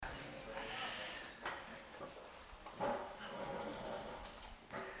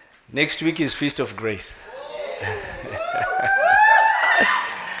Next week is Feast of Grace.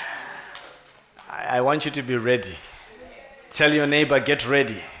 I want you to be ready. Tell your neighbor, get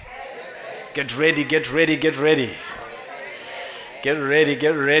ready. Get ready, get ready, get ready. Get ready, get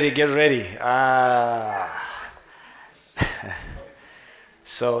ready, get ready.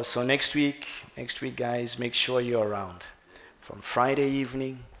 So next week, guys, make sure you're around. From Friday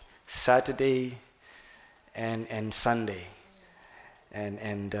evening, Saturday, and Sunday.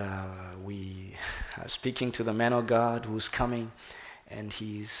 And we are speaking to the man of God who's coming, and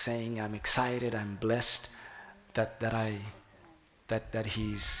he's saying, I'm excited, I'm blessed that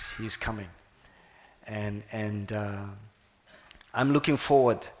he's coming. And I'm looking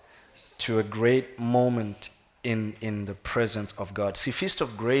forward to a great moment in the presence of God. See, Feast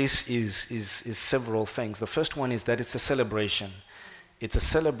of Grace is several things. The first one is that it's a celebration. It's a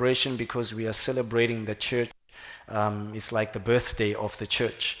celebration because we are celebrating the church. It's like the birthday of the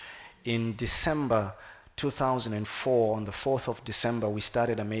church. In December 2004, on the 4th of December, we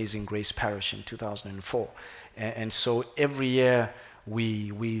started Amazing Grace Parish in 2004. And so every year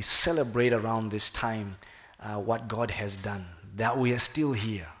we celebrate around this time what God has done, that we are still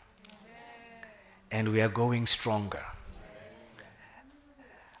here. And we are going stronger.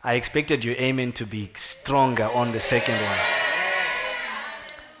 I expected your amen to be stronger on the second one.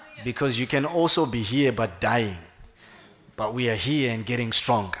 Because you can also be here but dying. But we are here and getting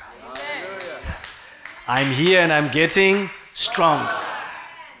stronger. I'm here and I'm getting stronger.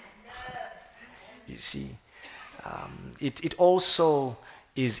 You see, it also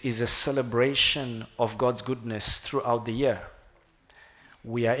is a celebration of God's goodness throughout the year.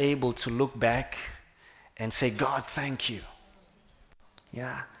 We are able to look back and say, God, thank you.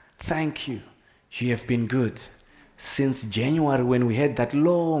 Yeah, thank you. You have been good since January when we had that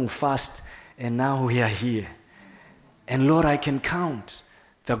long fast, and now we are here. And Lord, I can count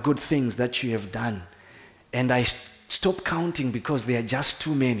the good things that you have done. And I stop counting because they are just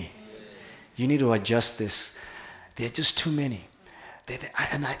too many. You need to adjust this. They are just too many.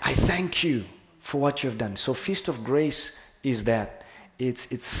 And I thank you for what you have done. So Feast of Grace is that.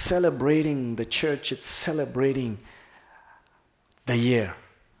 It's celebrating the church. It's celebrating the year.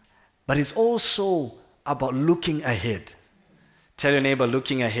 But it's also about looking ahead. Tell your neighbor,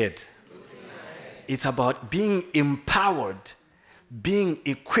 looking ahead. It's about being empowered, being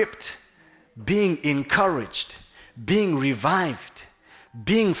equipped, being encouraged, being revived,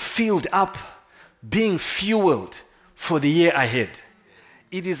 being filled up, being fueled for the year ahead.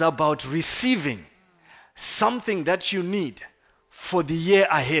 It is about receiving something that you need for the year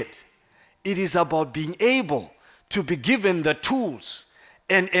ahead. It is about being able to be given the tools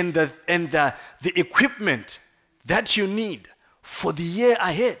and the equipment that you need for the year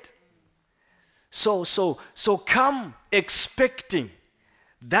ahead. So come expecting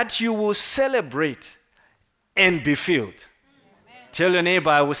that you will celebrate and be filled. Amen. Tell your neighbor,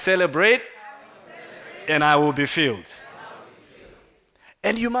 I will celebrate, and I will be filled.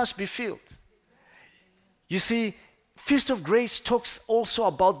 And you must be filled. You see, Feast of Grace talks also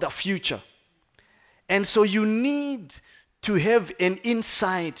about the future. And so you need to have an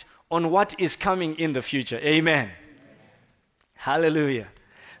insight on what is coming in the future. Amen. Hallelujah.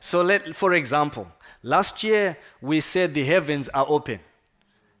 So for example, last year we said the heavens are open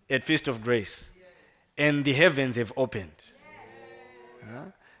at Feast of Grace. And the heavens have opened.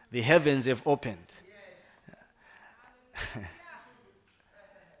 The heavens have opened.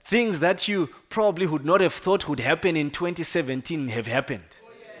 Things that you probably would not have thought would happen in 2017 have happened.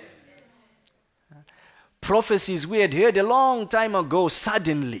 Prophecies we had heard a long time ago,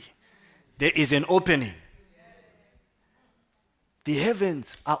 suddenly there is an opening. The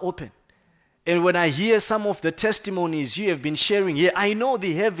heavens are open. And when I hear some of the testimonies you have been sharing here, I know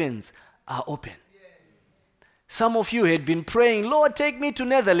the heavens are open. Some of you had been praying, Lord, take me to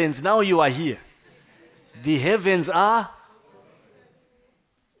Netherlands. Now you are here. The heavens are,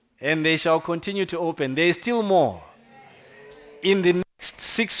 and they shall continue to open. There is still more in the next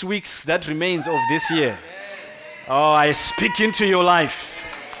 6 weeks that remains of this year. Oh, I speak into your life.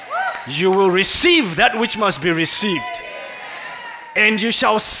 You will receive that which must be received. And you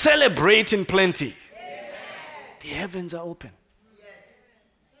shall celebrate in plenty. The heavens are open.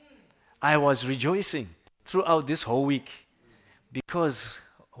 I was rejoicing throughout this whole week because,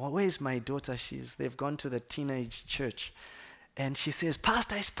 where's my daughter? They've gone to the teenage church. And she says,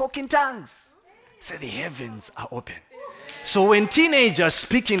 Pastor, I spoke in tongues. I said, the heavens are open. So when teenagers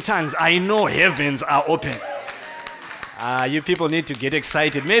speak in tongues, I know heavens are open. You people need to get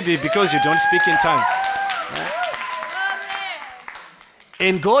excited. Maybe because you don't speak in tongues.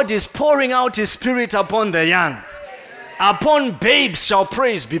 And God is pouring out His Spirit upon the young. Upon babes shall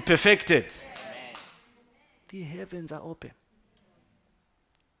praise be perfected. Amen. The heavens are open.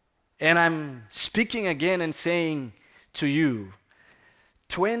 And I'm speaking again and saying to you,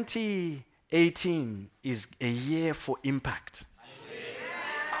 2018 is a year for impact.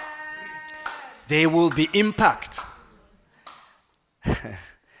 There will be impact.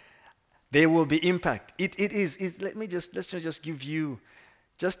 There will be impact. Let's just give you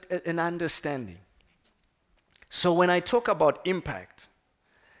just an understanding. So when I talk about impact,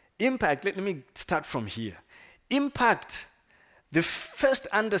 let me start from here. Impact, the first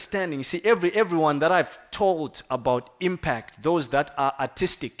understanding, you see, everyone that I've told about impact, those that are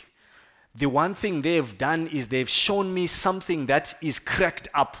artistic, the one thing they've done is they've shown me something that is cracked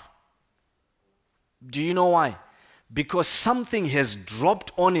up. Do you know why? Because something has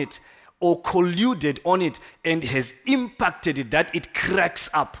dropped on it or colluded on it and has impacted it, that it cracks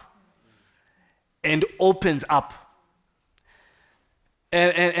up and opens up.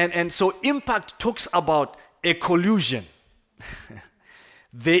 And so impact talks about a collusion.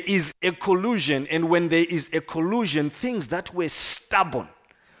 There is a collusion, and when there is a collusion, things that were stubborn,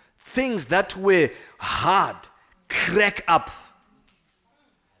 things that were hard, crack up.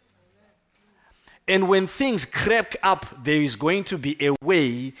 And when things crack up, there is going to be a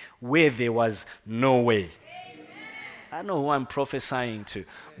way where there was no way. Amen. I don't know who I'm prophesying to,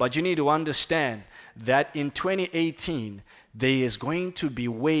 but you need to understand that in 2018, there is going to be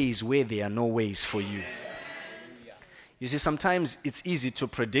ways where there are no ways for you. You see, sometimes it's easy to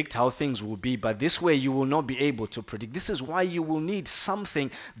predict how things will be, but this way you will not be able to predict. This is why you will need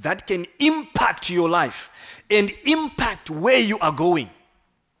something that can impact your life and impact where you are going.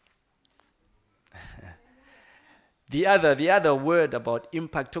 The other word about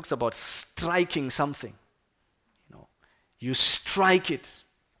impact talks about striking something. You strike it.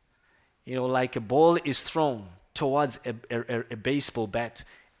 Like a ball is thrown towards a baseball bat,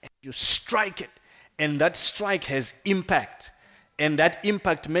 and you strike it, and that strike has impact, and that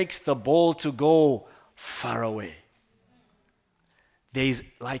impact makes the ball to go far away. There is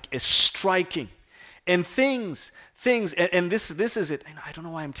like a striking, and things, and this is it. And I don't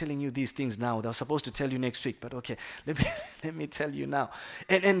know why I'm telling you these things now. I was supposed to tell you next week, but okay, let me tell you now.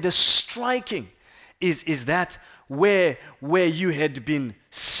 And the striking is that where you had been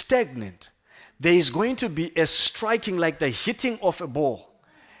stagnant, there is going to be a striking like the hitting of a ball.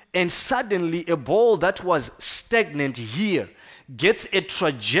 And suddenly a ball that was stagnant here gets a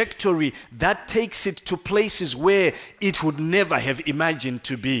trajectory that takes it to places where it would never have imagined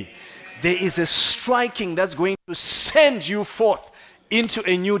to be. There is a striking that's going to send you forth into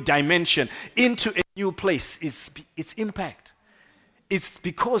a new dimension, into a new place. It's impact. It's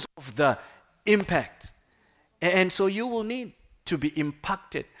because of the impact. And so you will need to be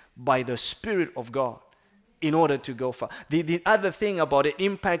impacted by the Spirit of God in order to go far. The other thing about an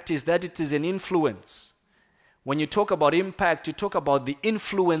impact is that it is an influence. When you talk about impact, you talk about the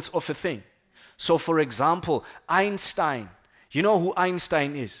influence of a thing. So for example, Einstein. You know who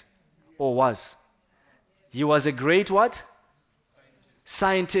Einstein is or was? He was a great what?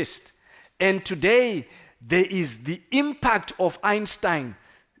 Scientist. And today, there is the impact of Einstein's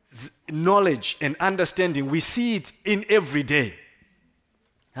knowledge and understanding. We see it in every day.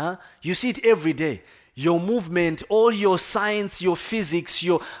 You see it every day. Your movement, all your science, your physics,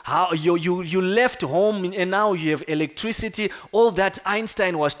 you left home and now you have electricity. All that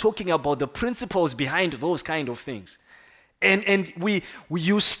Einstein was talking about, the principles behind those kind of things. And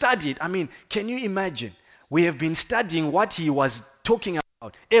you studied. I mean, can you imagine? We have been studying what he was talking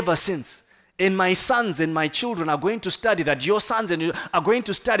about ever since. And my sons and my children are going to study that. Your sons and you are going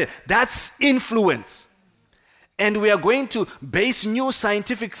to study. That's influence. And we are going to base new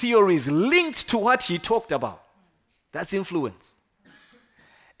scientific theories linked to what he talked about. That's influence.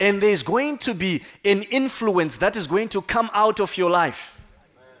 And there's going to be an influence that is going to come out of your life.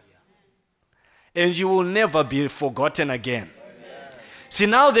 And you will never be forgotten again. See,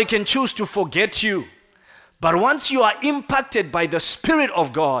 now they can choose to forget you. But once you are impacted by the Spirit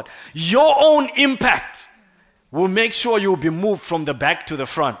of God, your own impact will make sure you'll be moved from the back to the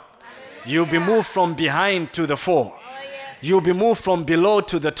front. You'll be moved from behind to the fore. You'll be moved from below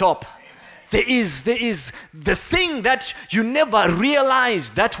to the top. There is the thing that you never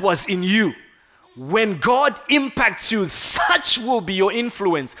realized that was in you. When God impacts you, such will be your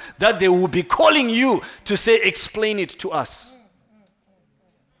influence that they will be calling you to say, explain it to us.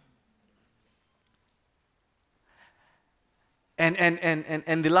 And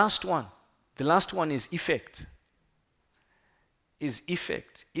the last one is effect. Is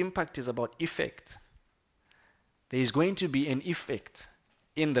effect. Impact is about effect. There is going to be an effect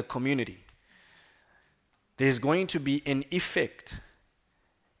in the community. there's going to be an effect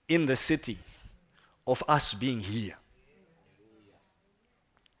in the city of us being here.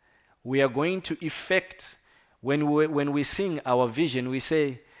 We are going to effect, when we sing our vision, we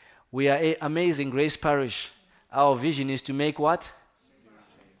say, we are Amazing Grace Parish. Our vision is to make what?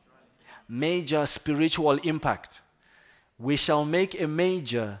 Major spiritual impact. We shall make a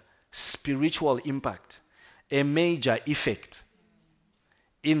major spiritual impact, a major effect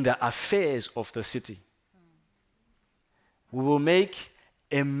in the affairs of the city. We will make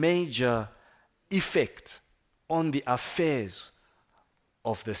a major effect on the affairs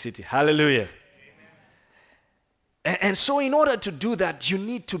of the city. Hallelujah. And so in order to do that, you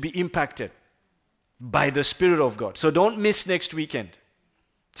need to be impacted by the Spirit of God. So don't miss next weekend.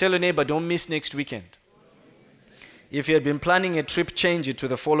 Tell your neighbor, don't miss next weekend. If you had been planning a trip, change it to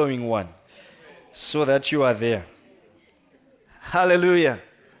the following one so that you are there. Hallelujah.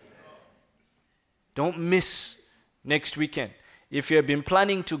 Don't miss next weekend. If you have been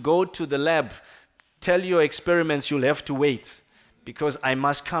planning to go to the lab, tell your experiments you'll have to wait because I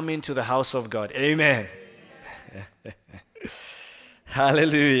must come into the house of God. Amen.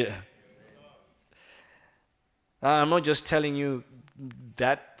 Hallelujah. I'm not just telling you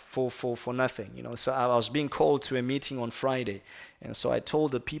that for nothing, you know. So I was being called to a meeting on Friday, and so I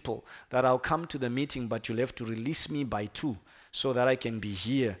told the people that I'll come to the meeting, but you'll have to release me by 2 so that I can be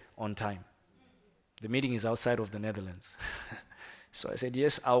here on time. The meeting is outside of the Netherlands. So I said,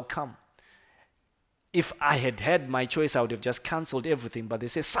 yes, I'll come. If I had had my choice, I would have just cancelled everything, but they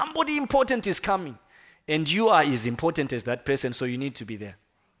said, somebody important is coming. And you are as important as that person, so you need to be there.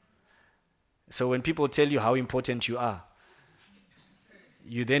 So when people tell you how important you are,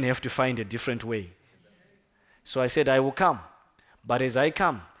 you then have to find a different way. So I said, I will come. But as I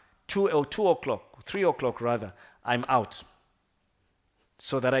come, 2 o'clock, 3 o'clock rather, I'm out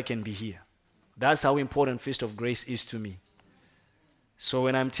so that I can be here. That's how important Feast of Grace is to me. So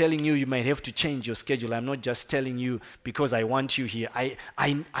when I'm telling you, you might have to change your schedule. I'm not just telling you because I want you here.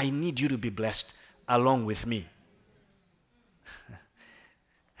 I need you to be blessed along with me.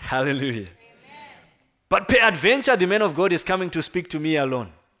 Hallelujah. Amen. But peradventure, the man of God is coming to speak to me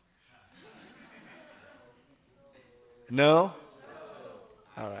alone. No?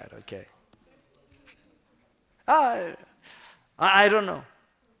 All right, okay. I don't know.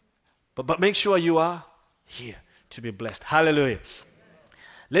 But make sure you are here to be blessed. Hallelujah.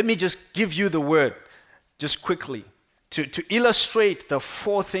 Let me just give you the word just quickly to illustrate the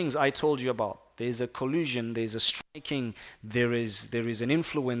 4 things I told you about. There's a collusion, there's a striking, there is an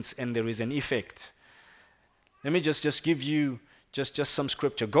influence, and there is an effect. Let me just give you just some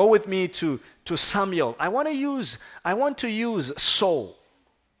scripture. Go with me to Samuel. I want to use Saul.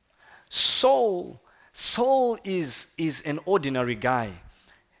 Saul is an ordinary guy.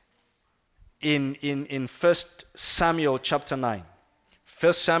 In 1 Samuel chapter 9.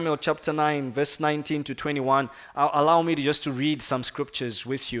 1 Samuel chapter 9, verse 19 to 21. Allow me to read some scriptures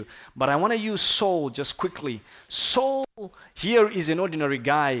with you. But I want to use Saul just quickly. Saul here is an ordinary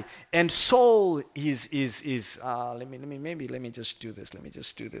guy. And Saul is let me just do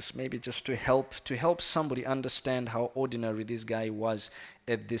this. Maybe just to help somebody understand how ordinary this guy was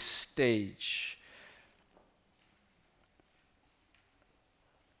at this stage.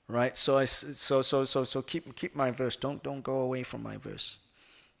 Right? So keep my verse. Don't go away from my verse.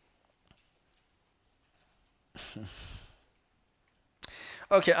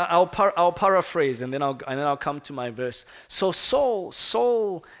 Okay, I'll paraphrase and then I'll come to my verse. So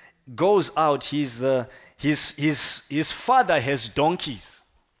Saul goes out. His father has donkeys.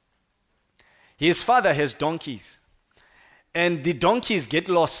 His father has donkeys, and the donkeys get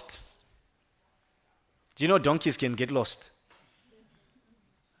lost. Do you know donkeys can get lost?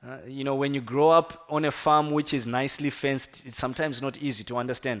 When you grow up on a farm which is nicely fenced, it's sometimes not easy to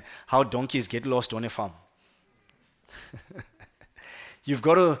understand how donkeys get lost on a farm. You've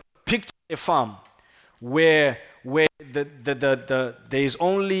got to picture a farm where there is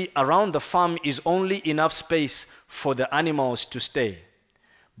only, around the farm is only enough space for the animals to stay.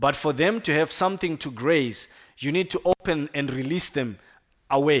 But for them to have something to graze, you need to open and release them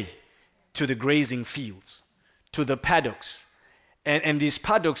away to the grazing fields, to the paddocks. And these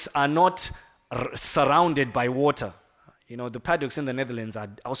paddocks are not surrounded by water. The paddocks in the Netherlands are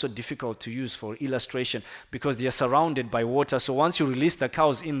also difficult to use for illustration because they are surrounded by water. So once you release the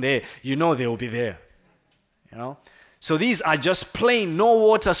cows in there, they will be there. So these are just plain, no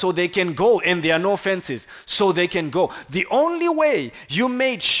water, so they can go, and there are no fences, so they can go. The only way you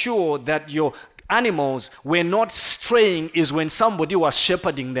made sure that your animals were not straying is when somebody was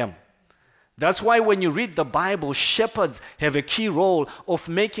shepherding them. That's why when you read the Bible, shepherds have a key role of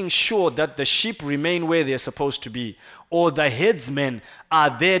making sure that the sheep remain where they're supposed to be, or the headsmen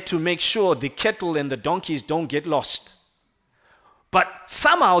are there to make sure the cattle and the donkeys don't get lost. But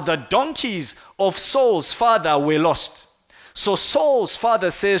somehow the donkeys of Saul's father were lost. So Saul's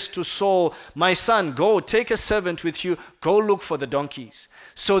father says to Saul, my son, go take a servant with you, go look for the donkeys.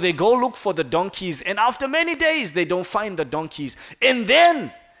 So they go look for the donkeys, and after many days they don't find the donkeys. And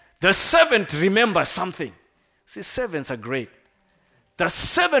then the servant remembers something. See, servants are great. The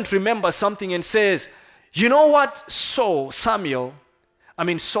servant remembers something and says, you know what, Saul,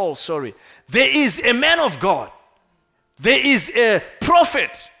 there is a man of God. There is a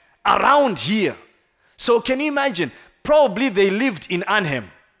prophet around here. So can you imagine? Probably they lived in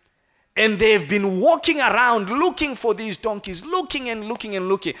Arnhem. And they've been walking around looking for these donkeys, looking and looking and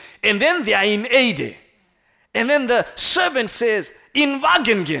looking. And then they are in Ede. And then the servant says, in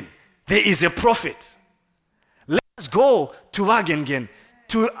Wagengen, there is a prophet. Let's go to Wagengen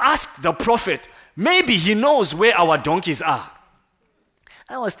to ask the prophet. Maybe he knows where our donkeys are.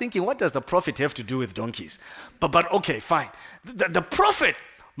 I was thinking, what does the prophet have to do with donkeys? But okay, fine. The prophet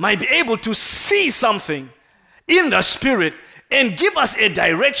might be able to see something in the spirit and give us a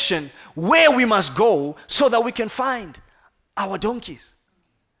direction where we must go so that we can find our donkeys.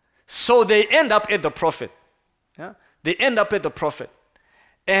 So they end up at the prophet. Yeah? They end up at the prophet.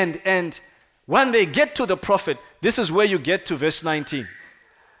 And when they get to the prophet, this is where you get to verse 19.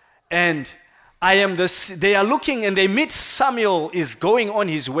 And they are looking and they meet Samuel is going on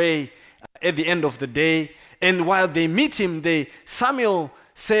his way at the end of the day. And while they meet him, Samuel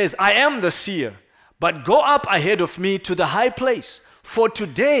says, I am the seer, but go up ahead of me to the high place. For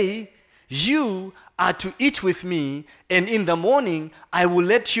today you are to eat with me, and in the morning I will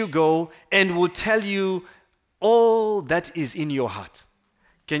let you go and will tell you all that is in your heart.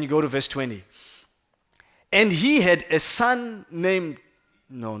 Can you go to verse 20? And he had a son named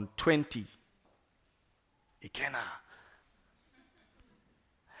 20. Ikena.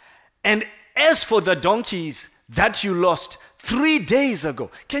 And as for the donkeys that you lost 3 days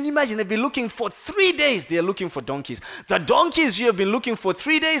ago. Can you imagine? They've been looking for 3 days. They're looking for donkeys. The donkeys you have been looking for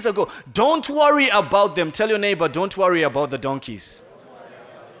 3 days ago. Don't worry about them. Tell your neighbor, don't worry about the donkeys.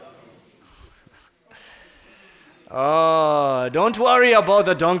 Oh, don't worry about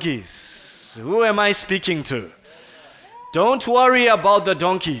the donkeys. Who am I speaking to? Don't worry about the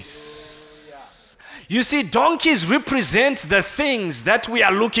donkeys. You see, donkeys represent the things that we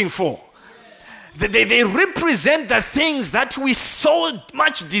are looking for. They represent the things that we so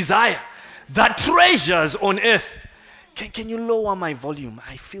much desire, the treasures on earth. Can you lower my volume?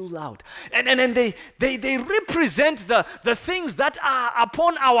 I feel loud. And they represent the things that are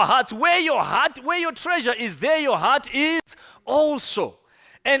upon our hearts. Where your treasure is, there your heart is also.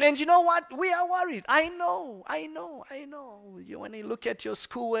 And you know what? We are worried. I know. When you look at your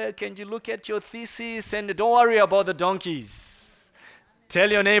schoolwork and you look at your thesis, and don't worry about the donkeys.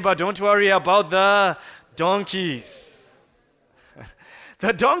 Tell your neighbor, don't worry about the donkeys.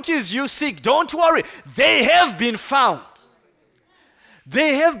 The donkeys you seek, don't worry. They have been found.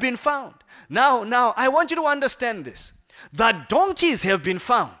 They have been found. Now, I want you to understand this. The donkeys have been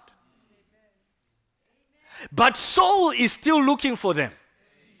found. But Saul is still looking for them.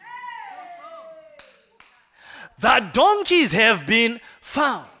 The donkeys have been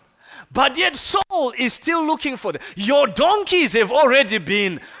found. But yet Saul is still looking for them. Your donkeys have already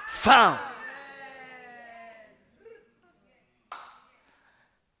been found.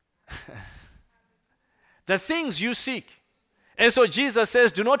 The things you seek. And so Jesus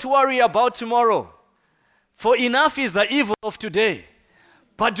says, do not worry about tomorrow, for enough is the evil of today.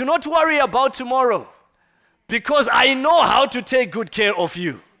 But do not worry about tomorrow, because I know how to take good care of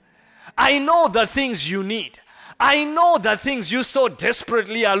you. I know the things you need. I know the things you so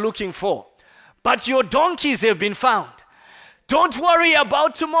desperately are looking for. But your donkeys have been found. Don't worry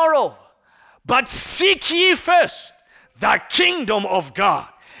about tomorrow, but seek ye first the kingdom of God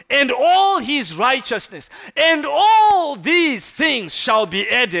and all his righteousness, and all these things shall be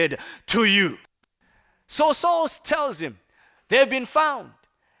added to you. So Saul tells him, they have been found.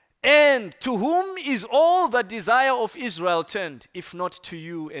 And to whom is all the desire of Israel turned, if not to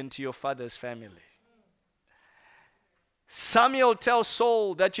you and to your father's family? Samuel tells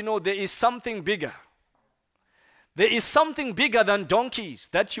Saul that, there is something bigger. There is something bigger than donkeys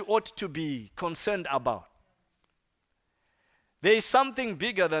that you ought to be concerned about. There is something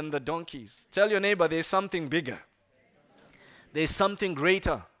bigger than the donkeys. Tell your neighbor, there is something bigger. There is something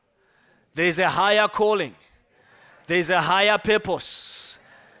greater. There is a higher calling. There is a higher purpose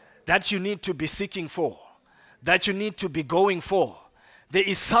that you need to be seeking for, that you need to be going for. There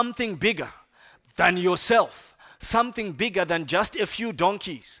is something bigger. than yourself, something bigger than just a few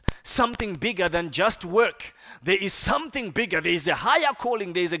donkeys, something bigger than just work. There is something bigger. There is a higher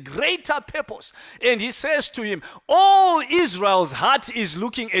calling. There is a greater purpose. And he says to him, all Israel's heart is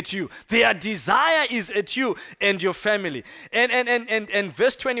looking at you. Their desire is at you and your family. And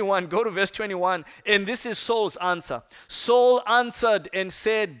verse 21, go to verse 21. And this is Saul's answer. Saul answered and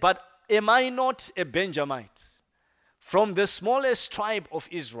said, but am I not a Benjamite from the smallest tribe of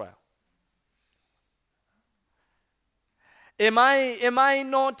Israel? Am I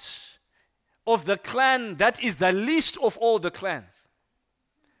not of the clan that is the least of all the clans?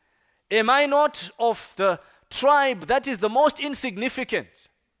 Am I not of the tribe that is the most insignificant?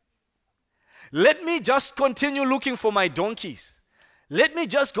 Let me just continue looking for my donkeys. Let me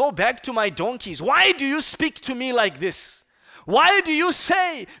just go back to my donkeys. Why do you speak to me like this? Why do you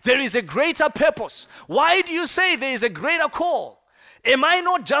say there is a greater purpose? Why do you say there is a greater call? Am I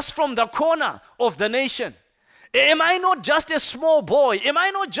not just from the corner of the nation? Am I not just a small boy? Am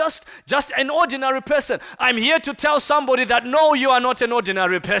I not just an ordinary person? I'm here to tell somebody that no, you are not an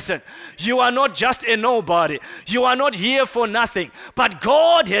ordinary person. You are not just a nobody. You are not here for nothing. But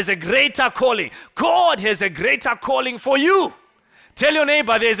God has a greater calling. God has a greater calling for you. Tell your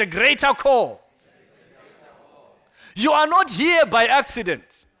neighbor there's a greater call. You are not here by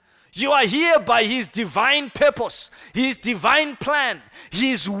accident. You are here by His divine purpose, His divine plan,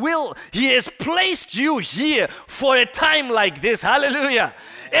 His will. He has placed you here for a time like this. Hallelujah.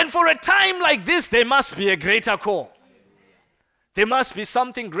 And for a time like this, there must be a greater call. There must be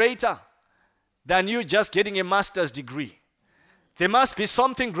something greater than you just getting a master's degree. There must be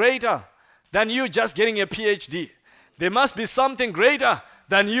something greater than you just getting a PhD. There must be something greater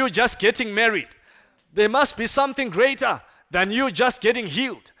than you just getting married. There must be something greater than you just getting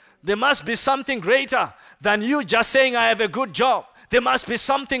healed. There must be something greater than you just saying, I have a good job. There must be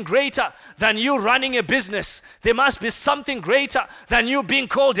something greater than you running a business. There must be something greater than you being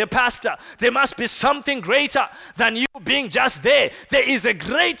called a pastor. There must be something greater than you being just there. There is a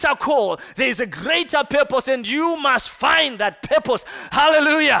greater call. There is a greater purpose, and you must find that purpose.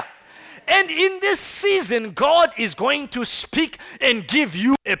 Hallelujah. And in this season, God is going to speak and give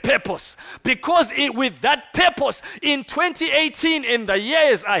you a purpose. Because with that purpose, in 2018, in the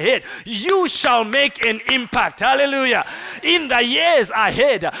years ahead, you shall make an impact. Hallelujah. In the years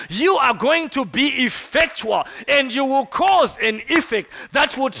ahead, you are going to be effectual, and you will cause an effect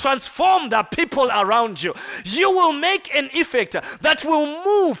that will transform the people around you. You will make an effect that will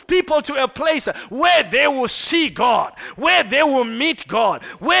move people to a place where they will see God, where they will meet God,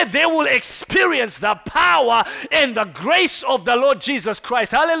 where they will experience the power and the grace of the Lord Jesus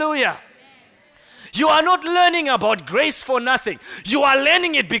Christ. Hallelujah. You are not learning about grace for nothing. You are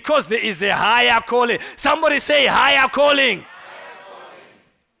learning it because there is a higher calling. Somebody say higher calling. Higher calling.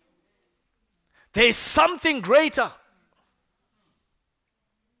 There is something greater.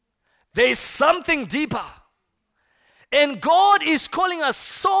 There is something deeper. And God is calling us.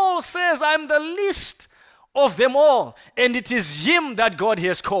 Saul says, I'm the least of them all. And it is him that God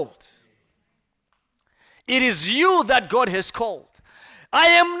has called. It is you that God has called. I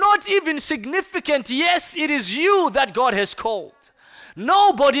am not even significant. Yes, it is you that God has called.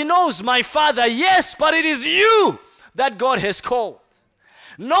 Nobody knows my Father. Yes, but it is you that God has called.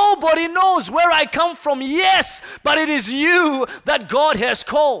 Nobody knows where I come from. Yes, but it is you that God has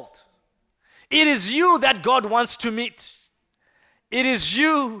called. It is you that God wants to meet. It is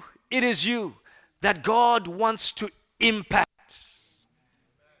you that God wants to impact.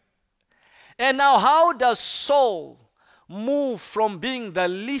 And now, how does Saul move from being the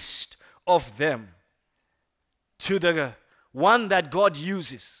least of them to the one that God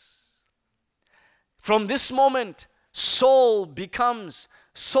uses? From this moment, Saul becomes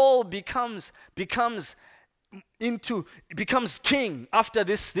king after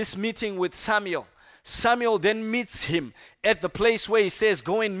this meeting with Samuel. Samuel then meets him at the place where he says,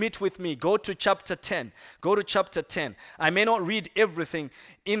 go and meet with me. Go to chapter 10. Go to chapter 10. I may not read everything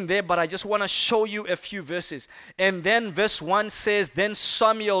in there, but I just want to show you a few verses. And then verse 1 says, then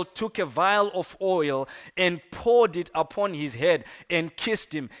Samuel took a vial of oil and poured it upon his head and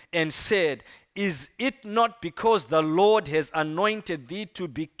kissed him and said, is it not because the Lord has anointed thee to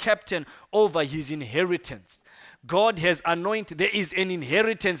be captain over his inheritance? God has anointed. There is an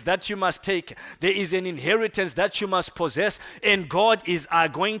inheritance that you must take. There is an inheritance that you must possess. And God is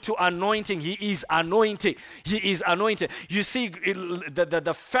going to anointing. He is anointing. He is anointed. You see,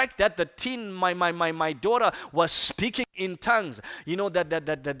 the fact that my daughter was speaking in tongues. You know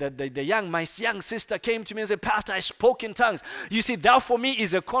that my young sister came to me and said, Pastor, I spoke in tongues. You see, that for me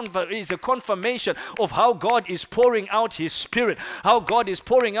is a confirmation of how God is pouring out His Spirit, how God is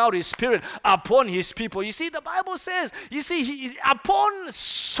pouring out His Spirit upon His people. You see, the Bible says, you see, He is upon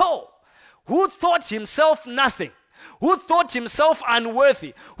Saul, who thought himself nothing, who thought himself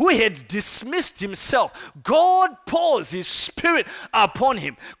unworthy, who had dismissed himself. God pours His Spirit upon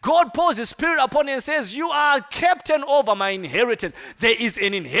him. God pours His Spirit upon him and says, you are captain over my inheritance. There is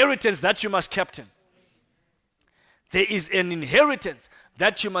an inheritance that you must captain. There is an inheritance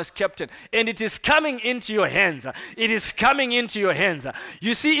that you must captain. And it is coming into your hands. It is coming into your hands.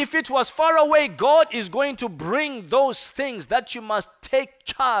 You see, if it was far away, God is going to bring those things that you must take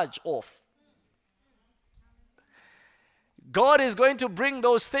charge of. God is going to bring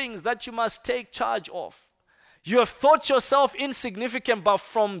those things that you must take charge of. You have thought yourself insignificant, but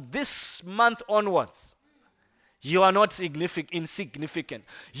from this month onwards, you are not insignificant.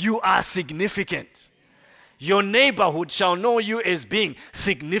 You are significant. Your neighborhood shall know you as being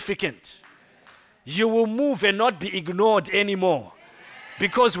significant. You will move and not be ignored anymore.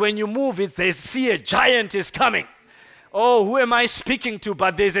 Because when you move, they see a giant is coming. Oh, who am I speaking to?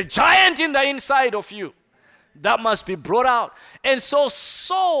 But there's a giant in the inside of you that must be brought out. And so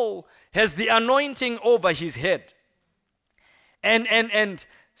Saul has the anointing over his head. And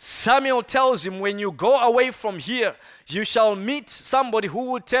Samuel tells him, when you go away from here, you shall meet somebody who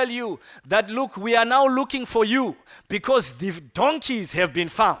will tell you that, look, we are now looking for you because the donkeys have been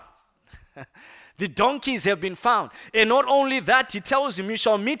found. The donkeys have been found. And not only that, he tells him, you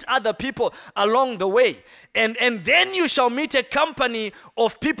shall meet other people along the way. And then you shall meet a company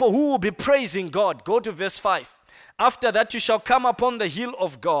of people who will be praising God. Go to verse 5. After that you shall come upon the hill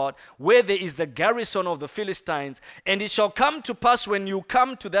of God, where there is the garrison of the Philistines. And it shall come to pass when you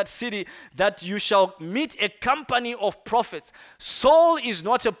come to that city that you shall meet a company of prophets. Saul is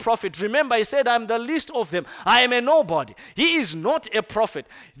not a prophet. Remember, he said, I'm the least of them. I am a nobody. He is not a prophet.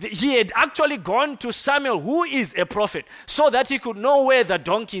 He had actually gone to Samuel, who is a prophet, so that he could know where the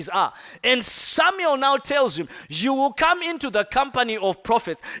donkeys are. And Samuel now tells him, you will come into the company of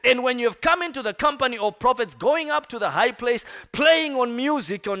prophets. And when you have come into the company of prophets, going up to the high place, playing on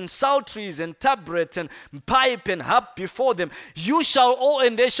music, on psalteries and tabret and pipe and harp before them, you shall all,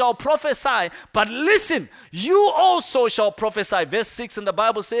 and they shall prophesy. But listen, you also shall prophesy. Verse 6, and the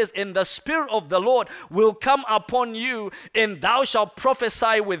Bible says, and the Spirit of the Lord will come upon you, and thou shalt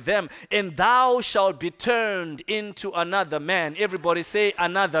prophesy with them, and thou shalt be turned into another man. Everybody say,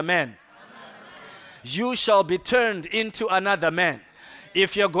 another man. You shall be turned into another man.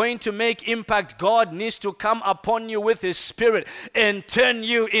 If you're going to make impact, God needs to come upon you with His Spirit and turn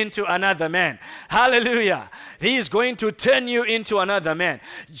you into another man. Hallelujah. He is going to turn you into another man.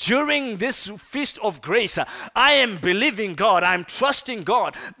 During this feast of grace, I am believing God, I'm trusting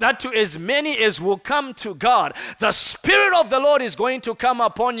God that to as many as will come to God, the Spirit of the Lord is going to come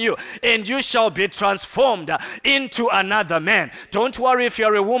upon you and you shall be transformed into another man. Don't worry, if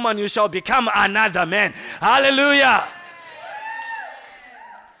you're a woman, you shall become another man. Hallelujah.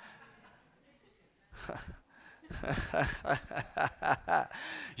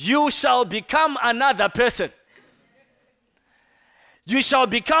 You shall become another person. You shall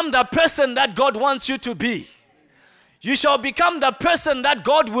become the person that God wants you to be. You shall become the person that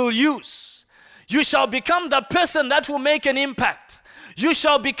God will use. You shall become the person that will make an impact. You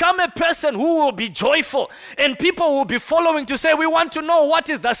shall become a person who will be joyful, and people will be following to say, we want to know what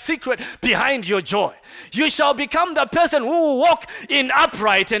is the secret behind your joy. You shall become the person who will walk in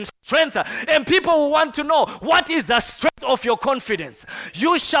upright and strength, and people will want to know what is the strength of your confidence.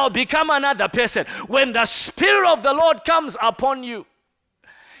 You shall become another person when the Spirit of the Lord comes upon you.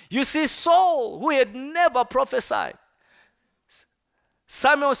 You see, Saul, who had never prophesied,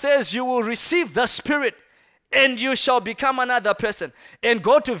 Samuel says, you will receive the Spirit and you shall become another person. And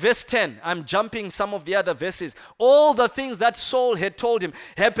go to verse 10. I'm jumping some of the other verses. All the things that Saul had told him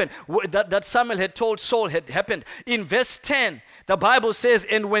happened, that Samuel had told Saul had happened. In verse 10, the Bible says,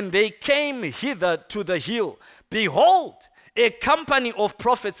 and when they came hither to the hill, behold, a company of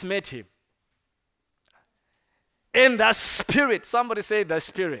prophets met him. And the Spirit, somebody say the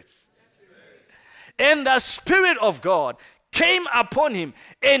Spirit. And the Spirit of God came upon him,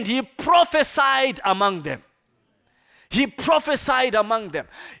 and he prophesied among them. He prophesied among them.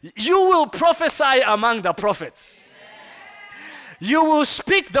 You will prophesy among the prophets. You will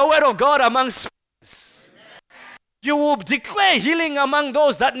speak the word of God among spirits. You will declare healing among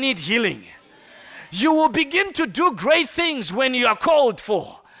those that need healing. You will begin to do great things when you are called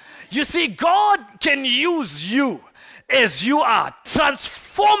for. You see, God can use you as you are,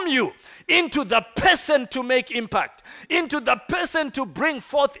 transform you into the person to make impact, into the person to bring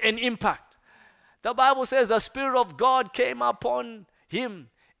forth an impact. The Bible says the Spirit of God came upon him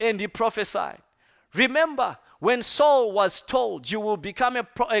and he prophesied. Remember, when Saul was told, you will become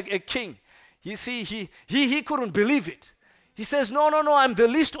a king, you see, he couldn't believe it. He says, no, I'm the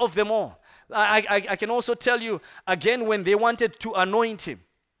least of them all. I can also tell you, again, when they wanted to anoint him,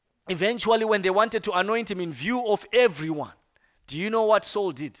 eventually when they wanted to anoint him in view of everyone, do you know what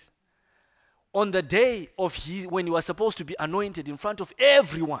Saul did? On the day of when he was supposed to be anointed in front of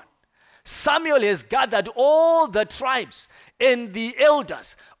everyone, Samuel has gathered all the tribes and the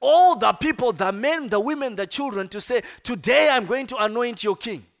elders, all the people, the men, the women, the children, to say, today I'm going to anoint your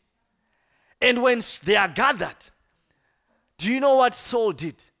king. And when they are gathered, do you know what Saul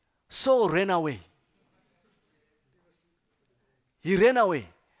did? Saul ran away. He ran away.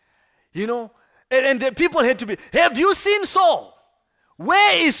 You know, and the people had to be, have you seen Saul?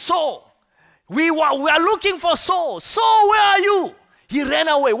 Where is Saul? We are looking for Saul. Saul, where are you? He ran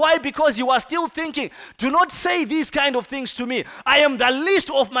away. Why? Because he was still thinking, do not say these kind of things to me. I am the least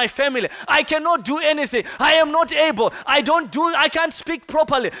of my family. I cannot do anything. I am not able. I can't speak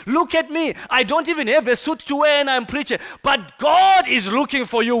properly. Look at me. I don't even have a suit to wear and I'm preaching. But God is looking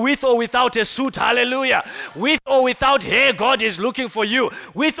for you with or without a suit. Hallelujah. With or without hair, God is looking for you.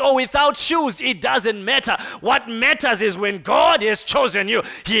 With or without shoes, it doesn't matter. What matters is when God has chosen you,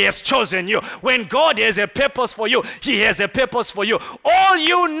 He has chosen you. When God has a purpose for you, He has a purpose for you. All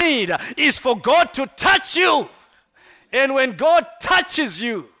you need is for God to touch you. And when God touches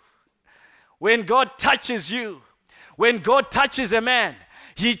you, when God touches a man,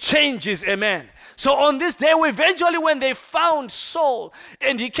 He changes a man. So on this day, eventually when they found Saul,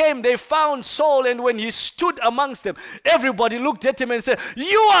 and he came, they found Saul, and when he stood amongst them, everybody looked at him and said,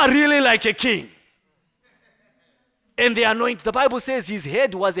 you are really like a king. And they anointed. The Bible says his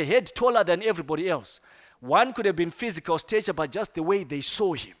head was a head taller than everybody else. One could have been physical stature, but just the way they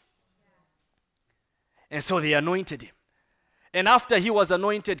saw him. And so they anointed him. And after he was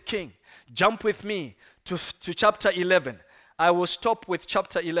anointed king, jump with me to chapter 11. I will stop with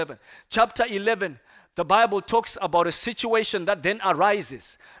chapter 11. Chapter 11, the Bible talks about a situation that then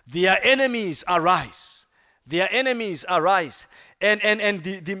arises. Their enemies arise. Their enemies arise. And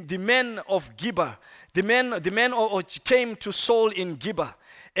the men of Gibeah, the men came to Saul in Gibeah.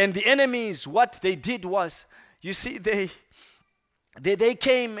 And the enemies, what they did was, you see, they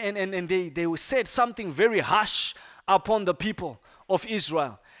came and they said something very harsh upon the people of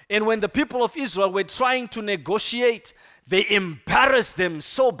Israel. And when the people of Israel were trying to negotiate, they embarrassed them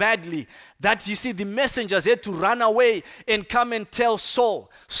so badly that, you see, the messengers had to run away and come and tell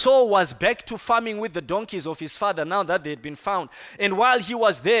Saul. Saul was back to farming with the donkeys of his father now that they had been found. And while he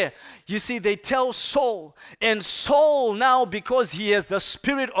was there, you see, they tell Saul. And Saul now, because he has the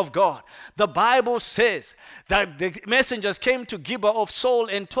Spirit of God, the Bible says that the messengers came to Gibeah of Saul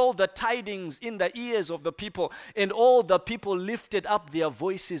and told the tidings in the ears of the people. And all the people lifted up their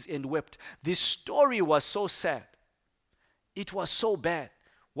voices and wept. This story was so sad. It was so bad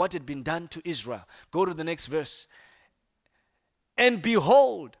what had been done to Israel. Go to the next verse. And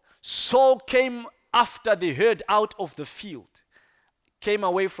behold, Saul came after the herd out of the field, came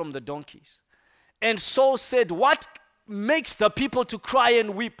away from the donkeys. And Saul said, what makes the people to cry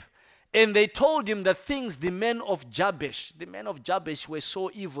and weep? And they told him the things the men of Jabesh were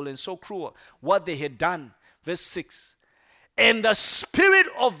so evil and so cruel, what they had done. Verse 6. And the Spirit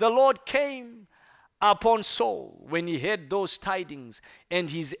of the Lord came upon Saul when he heard those tidings,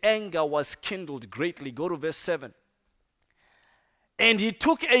 and his anger was kindled greatly. Go to verse 7. And he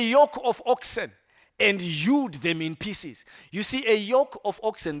took a yoke of oxen and hewed them in pieces. You see, a yoke of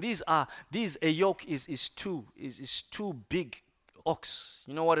oxen, a yoke is two big ox.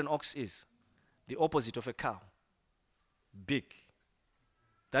 You know what an ox is? The opposite of a cow. Big.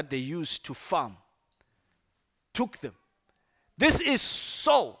 That they used to farm. Took them. This is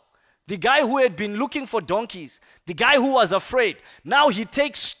Saul. The guy who had been looking for donkeys, the guy who was afraid, now he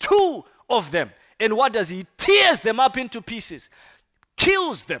takes two of them. And what does he? Tears them up into pieces,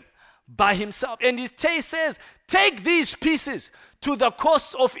 kills them by himself. And he says, take these pieces to the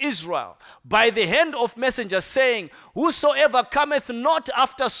coast of Israel by the hand of messengers, saying, whosoever cometh not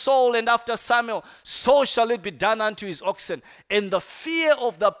after Saul and after Samuel, so shall it be done unto his oxen. And the fear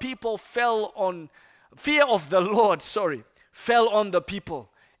of the people fell on the people.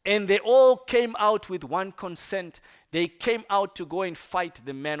 And they all came out with one consent. They came out to go and fight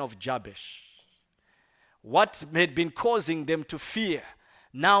the men of Jabesh. What had been causing them to fear,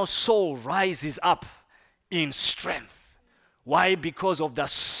 now Saul rises up in strength. Why? Because of the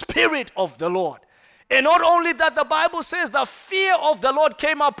Spirit of the Lord. And not only that, the Bible says the fear of the Lord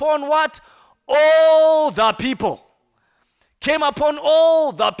came upon what? All the people. Came upon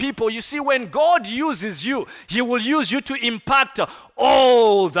all the people. You see, when God uses you, He will use you to impact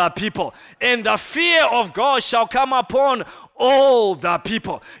all the people. And the fear of God shall come upon all the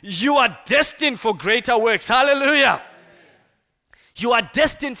people. You are destined for greater works. Hallelujah. You are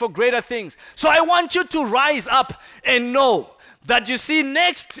destined for greater things. So I want you to rise up and know that, you see,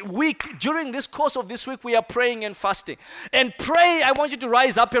 next week, during this course of this week, we are praying and fasting. And pray, I want you to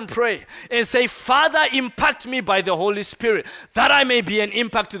rise up and pray and say, Father, impact me by the Holy Spirit, that I may be an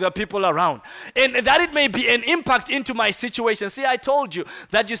impact to the people around. And that it may be an impact into my situation. See, I told you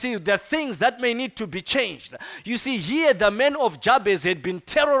that, you see, the things that may need to be changed. You see, here the men of Jabez had been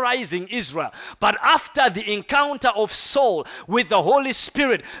terrorizing Israel. But after the encounter of Saul with the Holy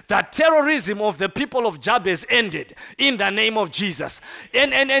Spirit, the terrorism of the people of Jabez ended in the name of Jesus.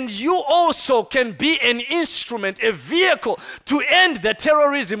 And you also can be an instrument, a vehicle to end the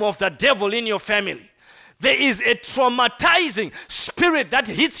terrorism of the devil in your family. There is a traumatizing spirit that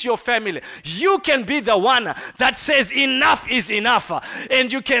hits your family. You can be the one that says enough is enough,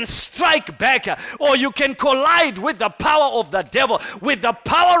 and you can strike back, or you can collide with the power of the devil, with the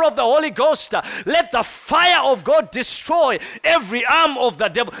power of the Holy Ghost. Let the fire of God destroy every arm of the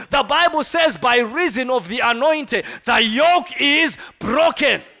devil. The Bible says by reason of the anointing, the yoke is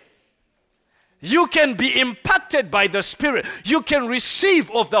broken. You can be impacted by the Spirit. You can receive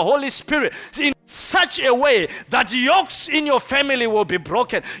of the Holy Spirit in such a way that yokes in your family will be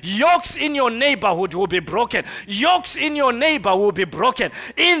broken. Yokes in your neighborhood will be broken. Yokes in your neighbor will be broken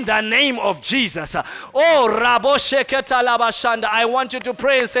in the name of Jesus. Oh, Rabo Sheketa Labashanda, I want you to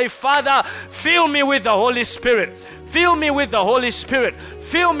pray and say, Father, fill me with the Holy Spirit. Fill me with the Holy Spirit.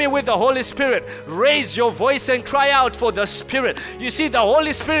 Fill me with the Holy Spirit. Raise your voice and cry out for the Spirit. You see, the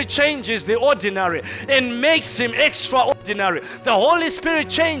Holy Spirit changes the ordinary and makes him extraordinary. The Holy Spirit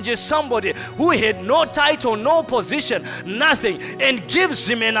changes somebody who had no title, no position, nothing, and gives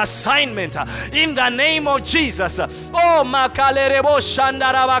him an assignment in the name of Jesus. Oh, Makalerebo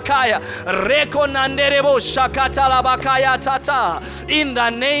Shandarabakaya, Rekonanderebo Shakatalabakaya Tata. In the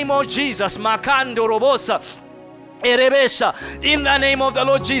name of Jesus, Makando Robosa. In the name of the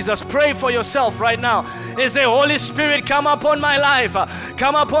Lord Jesus, pray for yourself right now. Is the Holy Spirit come upon my life?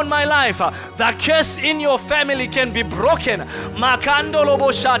 Come upon my life. The curse in your family can be broken.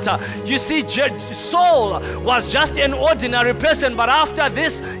 You see, Saul was just an ordinary person, but after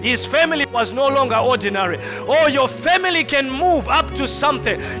this, his family was no longer ordinary. Oh, your family can move up to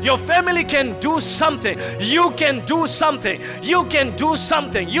something. Your family can do something. You can do something. You can do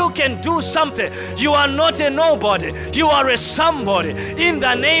something. You can do something. You are not a nobody. You are a somebody. In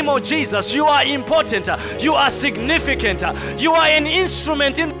the name of Jesus, you are important. You are significant. You are an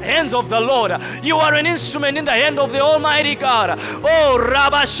instrument in the hands of the Lord. You are an instrument in the hand of the Almighty God. Oh,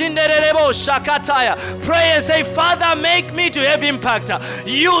 Rabashinderebo Shakataya. Pray and say, Father, make me to have impact.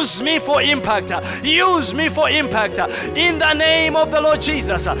 Use me for impact. Use me for impact. In the name of the Lord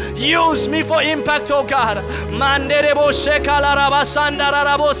Jesus. Use me for impact, oh God. Manderebo Shekala Rabasanda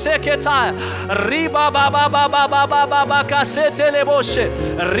Rabo Seketaya. Riba Baba Baba Baba Kasete Leboshe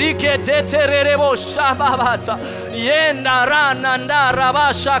Rikete Rebosha Babata Yenda Rananda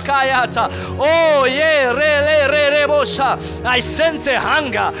Rabasha Kayata. Oh, yeah, Rebosha. I sense a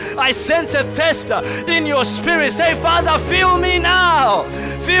hunger. I sense a thirst in your spirit. Say, Father, fill me now.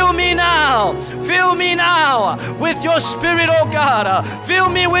 Fill me now. Fill me now with your spirit, oh God. Fill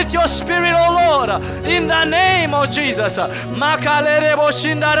me with your spirit, oh Lord. In the name of Jesus. Makale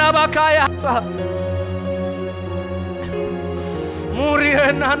Reboshinda Rabakayata.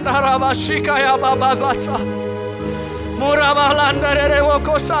 Murienandarabashikaya babavata.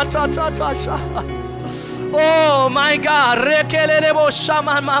 Murabalandarevokosatatasha. Oh my God. Rekelebo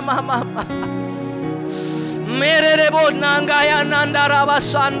shama mama mama. Merebo nangaya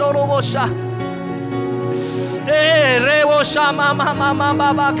nandarabasando robosha. Rebo shama mama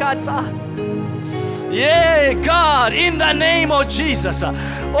mama babakata. Yeah, God, in the name of Jesus.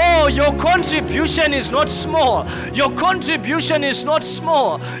 Oh, your contribution is not small. Your contribution is not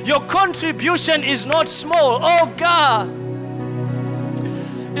small. Your contribution is not small. Oh, God,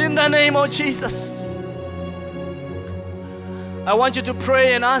 in the name of Jesus. I want you to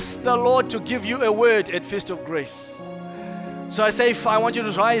pray and ask the Lord to give you a word at Feast of Grace. So I want you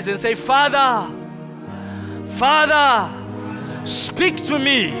to rise and say, Father, Father, speak to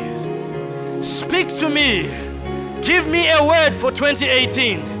me. Speak to me. Give me a word for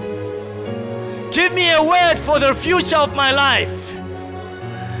 2018. Give me a word for the future of my life.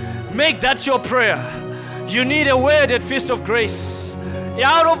 Make that your prayer. You need a word at Feast of Grace.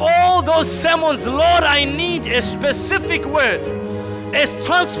 Out of all those sermons, Lord, I need a specific word, a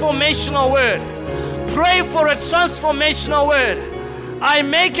transformational word. Pray for a transformational word. I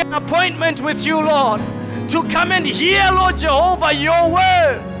make an appointment with you, Lord, to come and hear, Lord Jehovah, your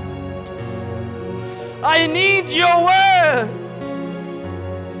word. I need your word.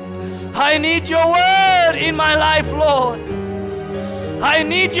 I need your word in my life, Lord. I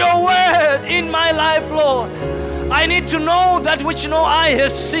need your word in my life, Lord. I need to know that which no eye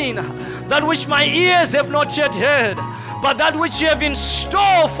has seen, that which my ears have not yet heard, but that which you have in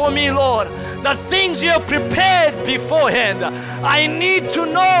store for me, Lord, the things you have prepared beforehand. I need to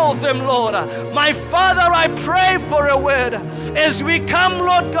know them, Lord. My Father, I pray for a word as we come,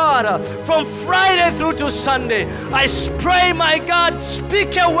 Lord God, from Friday through to Sunday. I pray, my God,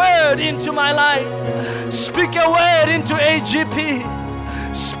 speak a word into my life. Speak a word into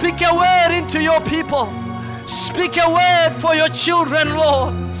AGP. Speak a word into your people. Speak a word for your children,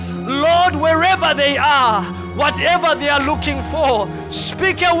 Lord. Lord, wherever they are, whatever they are looking for,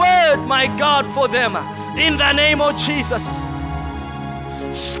 speak a word, my God, for them in the name of Jesus.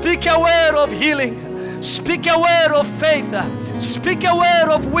 Speak a word of healing. Speak a word of faith. Speak a word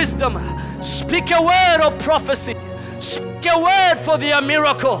of wisdom. Speak a word of prophecy. Speak a word for their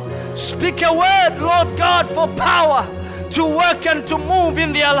miracle. Speak a word, Lord God, for power to work and to move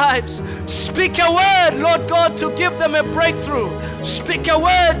in their lives. Speak a word, Lord God, to give them a breakthrough. Speak a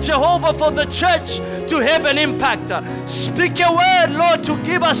word, Jehovah, for the church to have an impact. Speak a word, Lord, to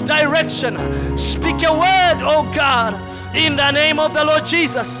give us direction. Speak a word, oh God, in the name of the Lord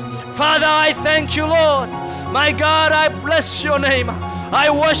Jesus. Father, I thank you, Lord. My God, I bless your name. I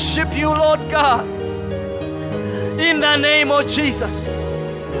worship you, Lord God, in the name of Jesus.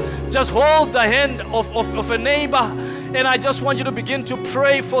 Just hold the hand of a neighbor, and I just want you to begin to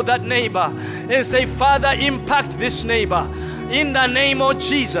pray for that neighbor and say, Father, impact this neighbor in the name of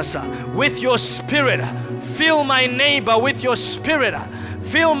Jesus with your spirit. Fill my neighbor with your spirit.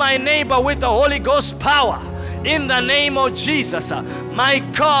 Fill my neighbor with the Holy Ghost power in the name of Jesus. My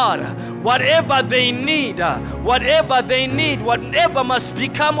God, whatever they need, whatever must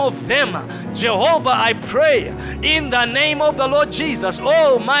become of them, Jehovah, I pray in the name of the Lord Jesus.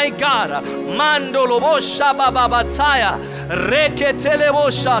 Oh my God, Mandolobosha Bababataya,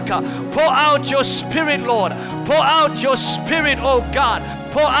 Reketeleboshaka. Pour out your spirit, Lord. Pour out your spirit, oh God.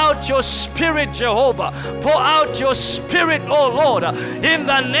 Pour out your spirit, Jehovah. Pour out your spirit, oh Lord, in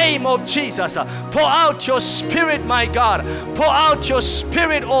the name of Jesus. Pour out your spirit, my God. Pour out your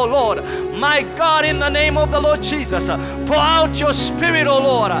spirit, oh Lord, my God, in the name of the Lord Jesus. Pour out your spirit, oh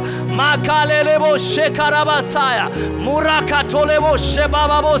Lord. Makalelebo shekarabatsaya, murakatolebo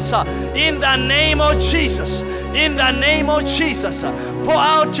shebababosa. In the name of Jesus. In the name of Jesus. Pour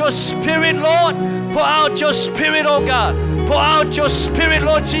out your spirit, Lord. Pour out your spirit, oh God. Pour out your spirit,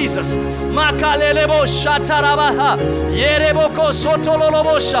 Lord Jesus. Makalelebo shatarabaha. Yereboko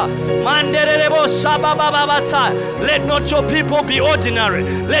sotololobosha. Manderebo sabababatsa. Let not your people be ordinary.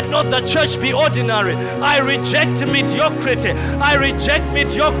 Let not the church be ordinary. I reject mediocrity. I reject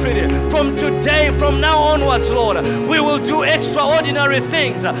mediocrity. From today, from now onwards, Lord, we will do extraordinary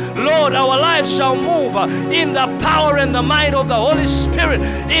things. Lord, our lives shall move in the power and the might of the Holy Spirit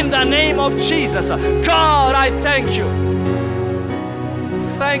in the name of Jesus. God, I thank you.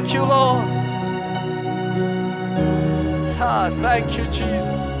 Thank you, Lord. Thank you,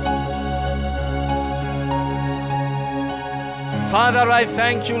 Jesus. Father, I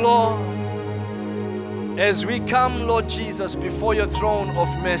thank you, Lord, as we come, Lord Jesus, before your throne of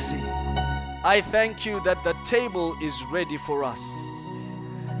mercy. I thank you that the table is ready for us.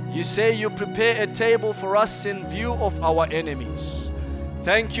 You say you prepare a table for us in view of our enemies.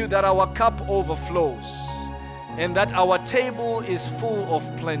 Thank you that our cup overflows and that our table is full of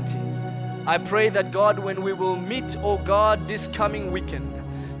plenty. I pray that, God, when we will meet, oh God, this coming weekend,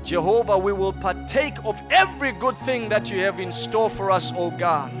 Jehovah, we will partake of every good thing that you have in store for us, oh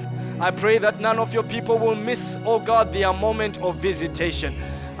God. I pray that none of your people will miss, oh God, their moment of visitation.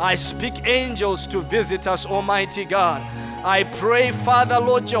 I speak angels to visit us, Almighty God. I pray, Father,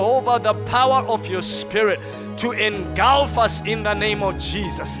 Lord Jehovah, the power of your Spirit to engulf us in the name of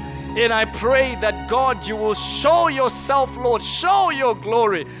Jesus. And I pray that, God, you will show yourself, Lord, show your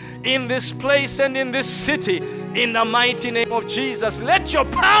glory in this place and in this city in the mighty name of Jesus. Let your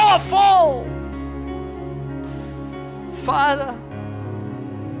power fall. Father,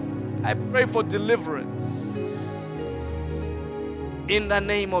 I pray for deliverance in the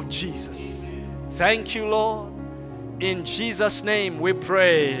name of Jesus. Thank you, Lord. In Jesus' name we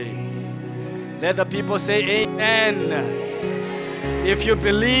pray. Let the people say amen. If you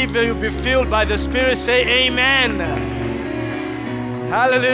believe you'll be filled by the Spirit, say amen. Hallelujah.